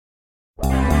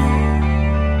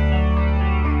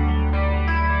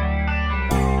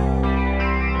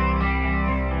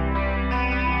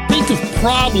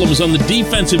problems on the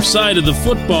defensive side of the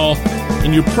football,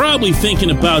 and you're probably thinking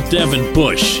about Devin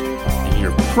Bush. And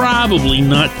you're probably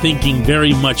not thinking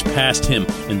very much past him,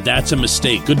 and that's a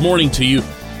mistake. Good morning to you.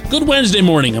 Good Wednesday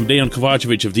morning. I'm Dejan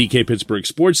Kovacevic of DK Pittsburgh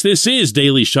Sports. This is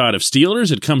Daily Shot of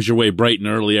Steelers. It comes your way bright and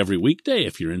early every weekday.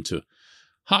 If you're into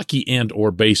hockey and or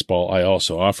baseball, I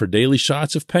also offer daily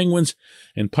shots of Penguins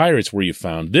and Pirates where you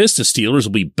found this. The Steelers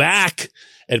will be back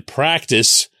at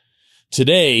practice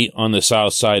today on the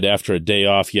South Side after a day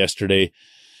off yesterday.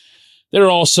 There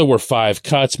also were 5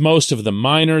 cuts, most of them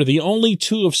minor. The only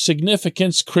 2 of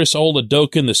significance, Chris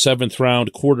Oladokun, the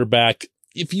 7th-round quarterback.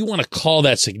 If you want to call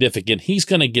that significant, he's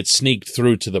going to get sneaked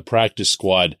through to the practice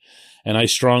squad, and I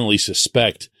strongly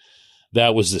suspect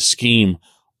that was the scheme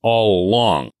all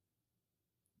along.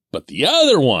 But the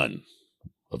other one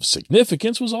of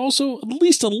significance was also at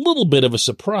least a little bit of a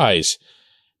surprise,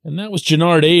 and that was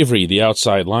Genard Avery, the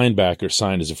outside linebacker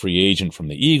signed as a free agent from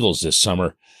the Eagles this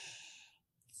summer.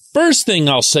 First thing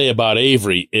I'll say about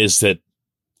Avery is that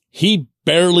he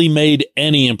barely made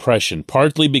any impression,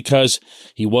 partly because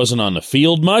he wasn't on the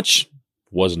field much,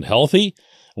 wasn't healthy.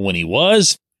 When he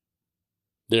was,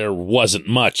 there wasn't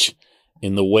much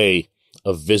in the way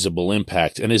of visible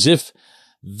impact. And as if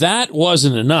that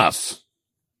wasn't enough,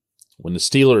 when the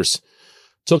Steelers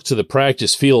took to the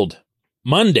practice field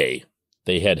Monday,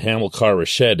 they had Hamilcar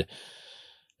Rashed,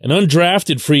 an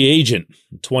undrafted free agent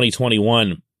in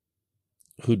 2021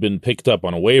 who'd been picked up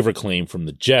on a waiver claim from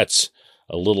the Jets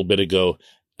a little bit ago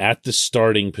at the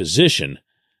starting position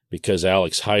because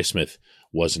Alex Highsmith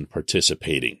wasn't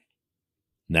participating.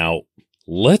 Now,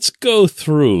 let's go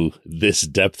through this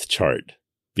depth chart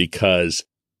because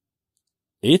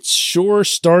it's sure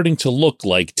starting to look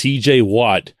like TJ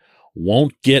Watt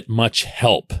won't get much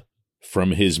help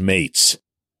from his mates.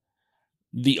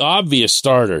 The obvious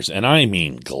starters, and I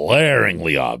mean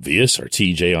glaringly obvious, are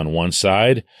TJ on one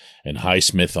side and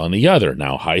Highsmith on the other.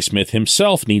 Now, Highsmith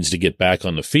himself needs to get back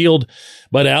on the field,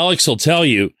 but Alex will tell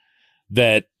you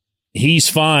that he's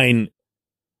fine,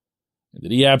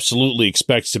 that he absolutely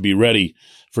expects to be ready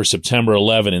for September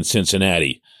 11 in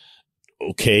Cincinnati.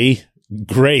 Okay,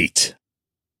 great.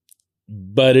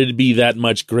 But it'd be that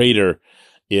much greater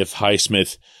if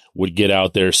Highsmith would get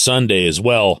out there Sunday as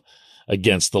well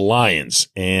against the Lions.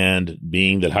 And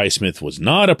being that Highsmith was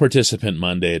not a participant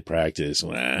Monday at practice,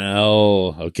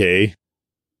 well, okay.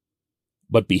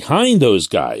 But behind those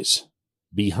guys,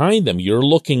 behind them, you're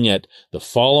looking at the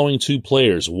following 2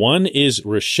 players. One is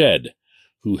Rashed,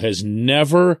 who has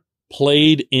never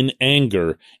played in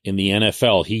anger in the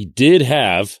NFL. He did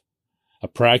have a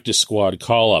practice squad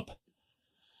call-up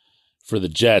for the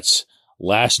Jets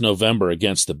last November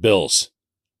against the Bills.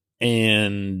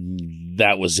 And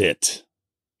that was it.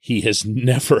 He has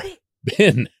never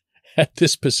been at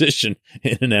this position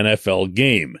in an NFL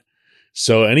game.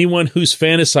 So anyone who's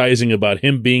fantasizing about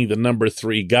him being the number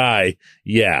 3 guy,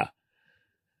 yeah.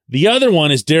 The other one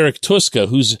is Derek Tuszka,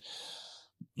 who's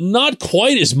not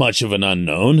quite as much of an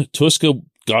unknown. Tuszka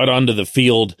got onto the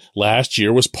field last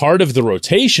year, was part of the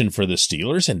rotation for the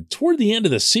Steelers, and toward the end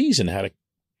of the season had a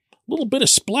little bit of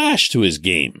splash to his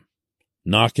game.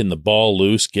 Knocking the ball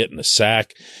loose, getting a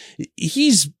sack.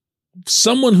 He's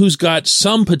someone who's got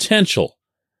some potential.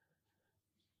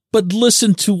 But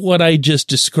listen to what I just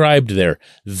described there.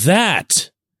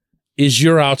 That is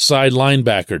your outside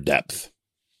linebacker depth.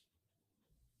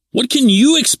 What can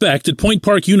you expect at Point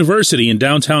Park University in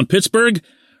downtown Pittsburgh?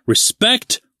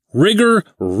 Respect, rigor,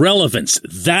 relevance.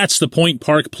 That's the Point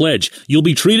Park pledge. You'll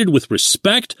be treated with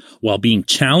respect while being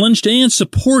challenged and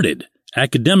supported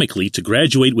academically to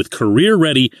graduate with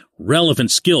career-ready,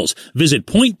 relevant skills. Visit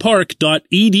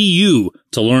pointpark.edu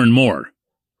to learn more.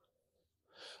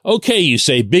 Okay, you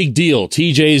say, big deal.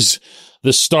 TJ's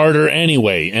the starter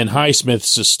anyway, and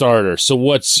Highsmith's the starter. So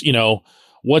what's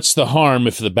the harm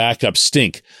if the backups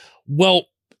stink? Well,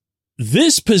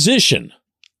 this position,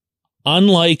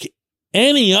 unlike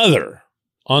any other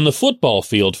on the football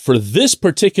field for this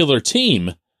particular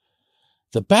team,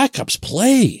 the backups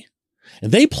play.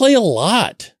 And they play a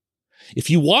lot. If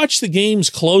you watch the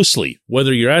games closely,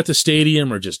 whether you're at the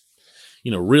stadium or just,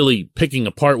 really picking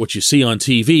apart what you see on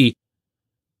TV,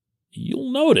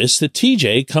 you'll notice that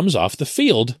TJ comes off the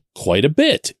field quite a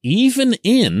bit, even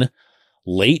in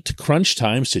late crunch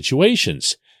time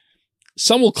situations.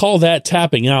 Some will call that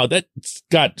tapping out. That's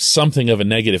got something of a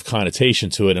negative connotation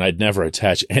to it, and I'd never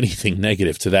attach anything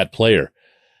negative to that player.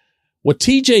 What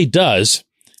TJ does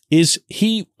is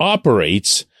he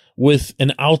operates with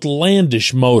an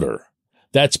outlandish motor.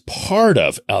 That's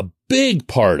a big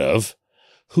part of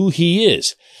who he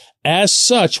is. As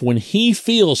such, when he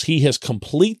feels he has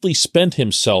completely spent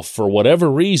himself for whatever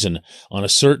reason on a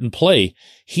certain play,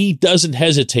 he doesn't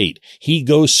hesitate. He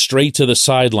goes straight to the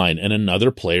sideline and another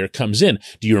player comes in.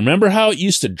 Do you remember how it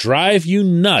used to drive you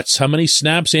nuts how many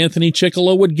snaps Anthony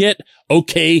Chickillo would get?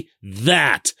 Okay,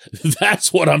 that's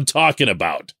what I'm talking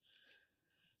about.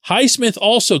 Highsmith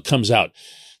also comes out.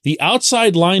 The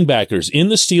outside linebackers in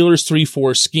the Steelers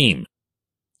 3-4 scheme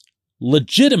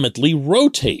legitimately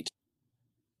rotate.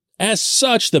 As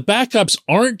such, the backups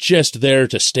aren't just there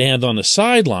to stand on the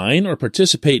sideline or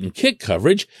participate in kick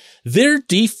coverage. They're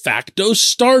de facto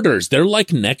starters. They're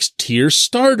like next-tier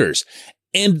starters.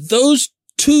 And those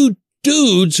two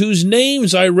dudes whose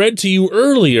names I read to you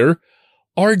earlier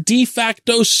are de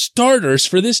facto starters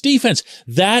for this defense.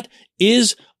 That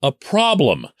is a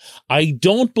problem. I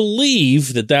don't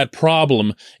believe that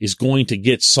problem is going to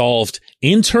get solved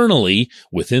internally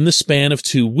within the span of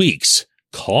 2 weeks.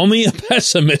 Call me a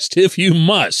pessimist if you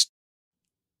must.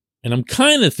 And I'm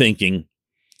kind of thinking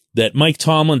that Mike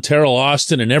Tomlin, Terrell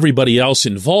Austin, and everybody else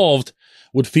involved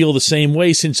would feel the same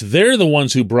way, since they're the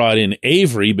ones who brought in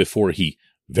Avery before he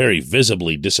very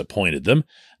visibly disappointed them.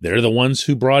 They're the ones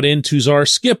who brought in Tuzar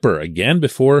Skipper again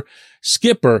before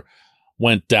Skipper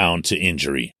went down to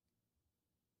injury.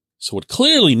 So what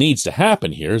clearly needs to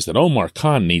happen here is that Omar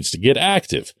Khan needs to get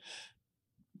active.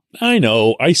 I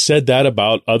know, I said that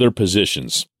about other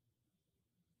positions.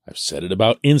 I've said it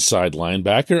about inside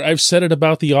linebacker. I've said it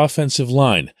about the offensive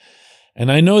line. And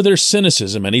I know there's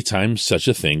cynicism anytime such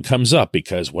a thing comes up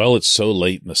because, well, it's so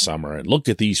late in the summer and look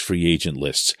at these free agent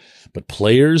lists. But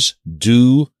players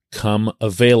do come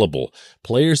available.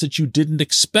 Players that you didn't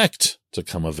expect to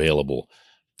come available.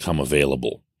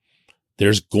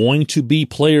 There's going to be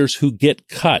players who get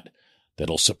cut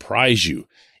that'll surprise you.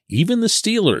 Even the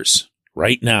Steelers,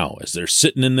 right now, as they're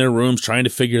sitting in their rooms trying to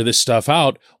figure this stuff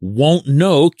out,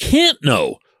 can't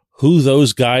know who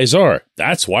those guys are.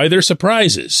 That's why they're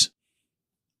surprises.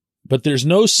 But there's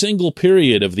no single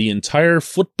period of the entire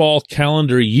football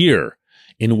calendar year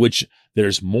in which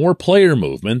there's more player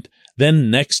movement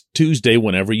than next Tuesday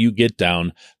whenever you get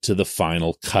down to the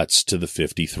final cuts to the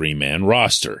 53-man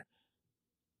roster.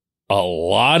 A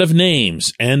lot of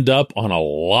names end up on a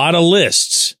lot of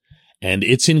lists, and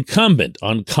it's incumbent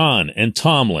on Khan and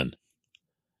Tomlin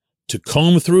to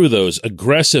comb through those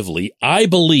aggressively, I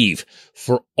believe,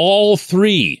 for all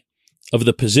three of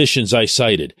the positions I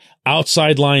cited: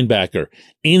 outside linebacker,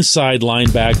 inside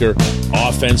linebacker,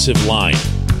 offensive line.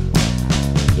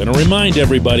 I'm going to remind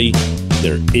everybody,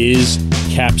 there is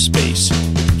cap space.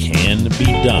 It can be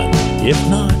done. If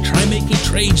not, try making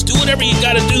trades. Do whatever you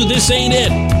got to do. This ain't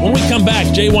it. When we come back,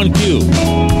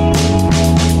 J1Q.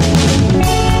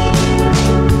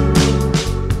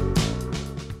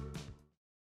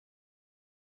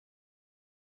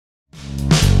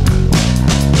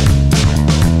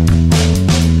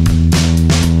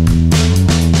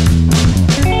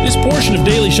 Of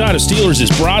Daily Shot of Steelers is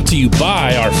brought to you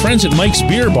by our friends at Mike's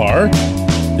Beer Bar.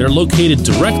 They're located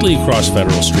directly across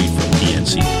Federal Street from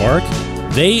PNC Park.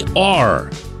 They are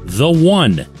the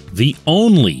one, the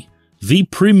only, the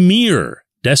premier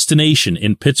destination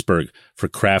in Pittsburgh for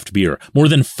craft beer. More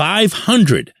than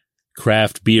 500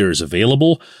 craft beers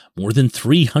available, more than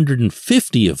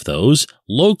 350 of those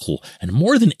local, and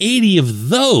more than 80 of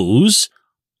those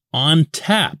on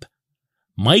tap.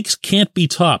 Mike's can't be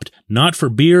topped, not for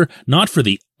beer, not for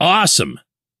the awesome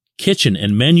kitchen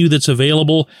and menu that's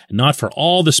available, and not for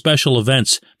all the special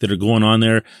events that are going on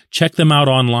there. Check them out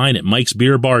online at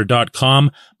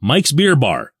mikesbeerbar.com. Mike's Beer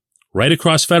Bar, right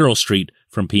across Federal Street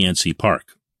from PNC Park.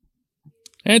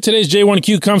 And today's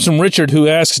J1Q comes from Richard, who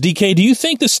asks, DK, do you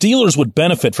think the Steelers would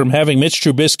benefit from having Mitch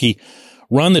Trubisky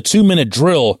run the 2-minute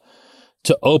drill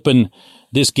to open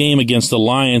this game against the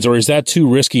Lions, or is that too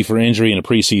risky for injury in a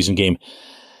preseason game?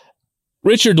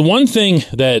 Richard, the one thing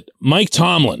that Mike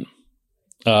Tomlin,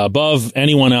 above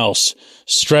anyone else,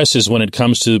 stresses when it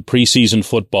comes to preseason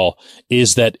football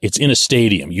is that it's in a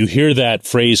stadium. You hear that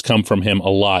phrase come from him a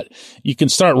lot. You can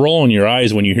start rolling your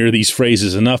eyes when you hear these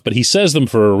phrases enough, but he says them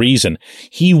for a reason.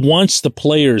 He wants the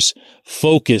players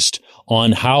focused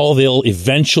on how they'll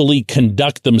eventually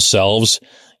conduct themselves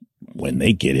when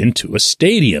they get into a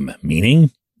stadium,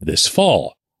 meaning this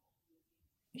fall.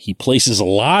 He places a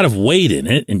lot of weight in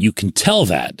it, and you can tell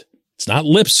that. It's not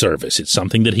lip service. It's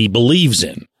something that he believes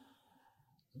in.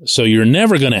 So you're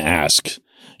never going to ask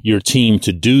your team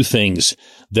to do things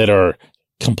that are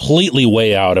completely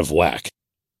way out of whack.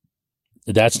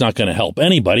 That's not going to help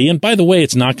anybody. And by the way,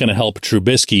 it's not going to help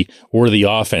Trubisky or the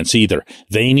offense either.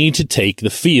 They need to take the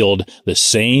field the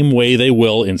same way they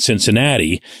will in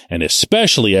Cincinnati, and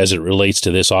especially as it relates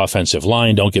to this offensive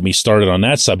line, don't get me started on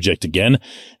that subject again.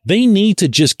 They need to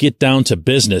just get down to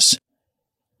business,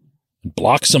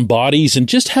 block some bodies, and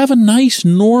just have a nice,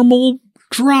 normal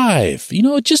drive.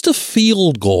 Just a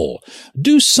field goal.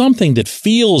 Do something that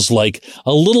feels like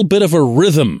a little bit of a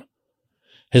rhythm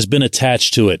has been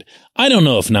attached to it. I don't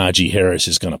know if Najee Harris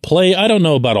is going to play. I don't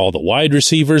know about all the wide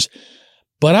receivers,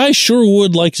 but I sure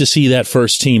would like to see that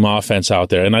first team offense out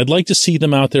there, and I'd like to see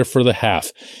them out there for the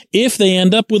half. If they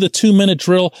end up with a 2-minute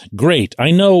drill, great.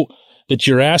 I know that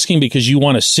you're asking because you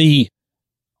want to see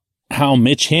how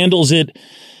Mitch handles it,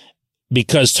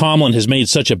 because Tomlin has made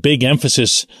such a big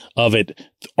emphasis of it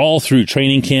all through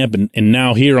training camp and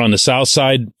now here on the South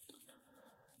Side.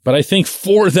 But I think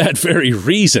for that very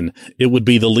reason, it would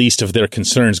be the least of their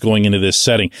concerns going into this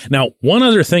setting. Now, one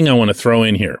other thing I want to throw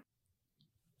in here.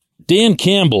 Dan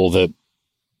Campbell, the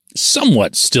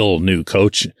somewhat still new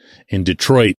coach in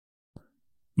Detroit,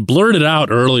 blurted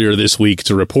out earlier this week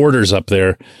to reporters up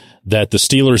there that the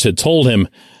Steelers had told him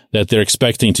that they're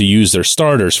expecting to use their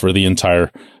starters for the entire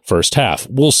first half.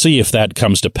 We'll see if that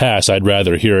comes to pass. I'd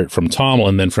rather hear it from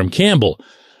Tomlin than from Campbell.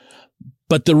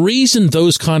 But the reason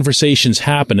those conversations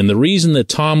happen, and the reason that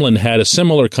Tomlin had a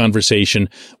similar conversation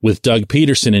with Doug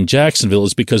Peterson in Jacksonville,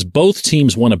 is because both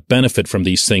teams want to benefit from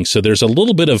these things. So there's a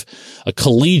little bit of a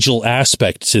collegial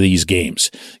aspect to these games.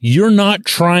 You're not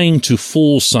trying to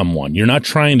fool someone. You're not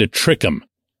trying to trick them.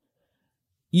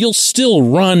 You'll still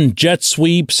run jet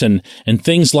sweeps and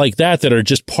things like that are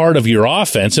just part of your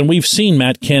offense. And we've seen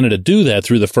Matt Canada do that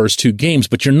through the first 2 games,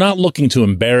 but you're not looking to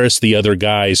embarrass the other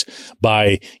guys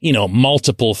by,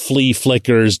 multiple flea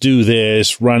flickers, do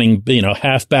this, running,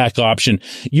 halfback option.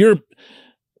 You're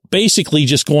basically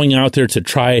just going out there to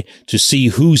try to see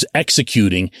who's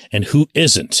executing and who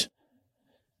isn't.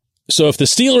 So if the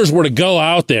Steelers were to go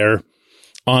out there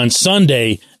on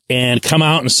Sunday and come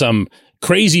out in some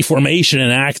crazy formation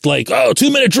and act like,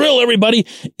 2-minute drill, everybody,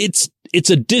 it's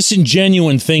a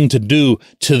disingenuous thing to do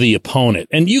to the opponent.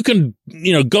 And you can,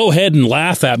 go ahead and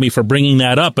laugh at me for bringing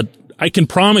that up, but I can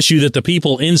promise you that the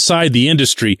people inside the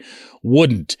industry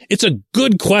wouldn't. It's a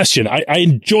good question. I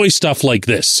enjoy stuff like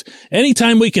this.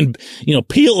 Anytime we can,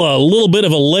 peel a little bit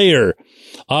of a layer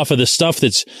off of the stuff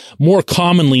that's more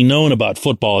commonly known about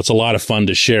football, it's a lot of fun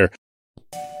to share.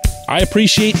 I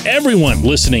appreciate everyone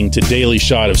listening to Daily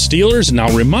Shot of Steelers, and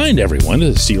I'll remind everyone that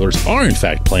the Steelers are, in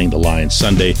fact, playing the Lions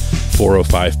Sunday,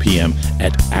 4:05 p.m.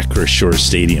 at Acrisure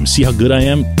Stadium. See how good I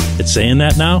am at saying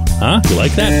that now? Huh? You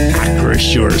like that?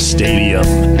 Acrisure Stadium.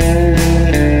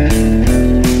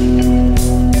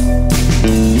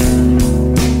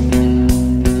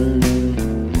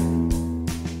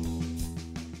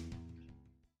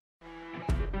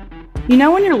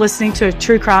 When you're listening to a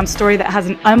true crime story that has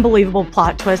an unbelievable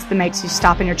plot twist that makes you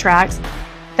stop in your tracks?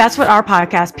 That's what our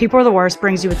podcast, People Are the Worst,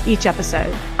 brings you with each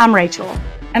episode. I'm Rachel.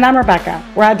 And I'm Rebecca.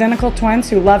 We're identical twins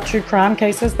who love true crime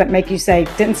cases that make you say,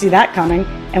 didn't see that coming,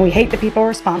 and we hate the people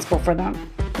responsible for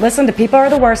them. Listen to People Are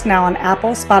the Worst now on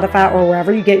Apple, Spotify, or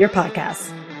wherever you get your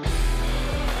podcasts.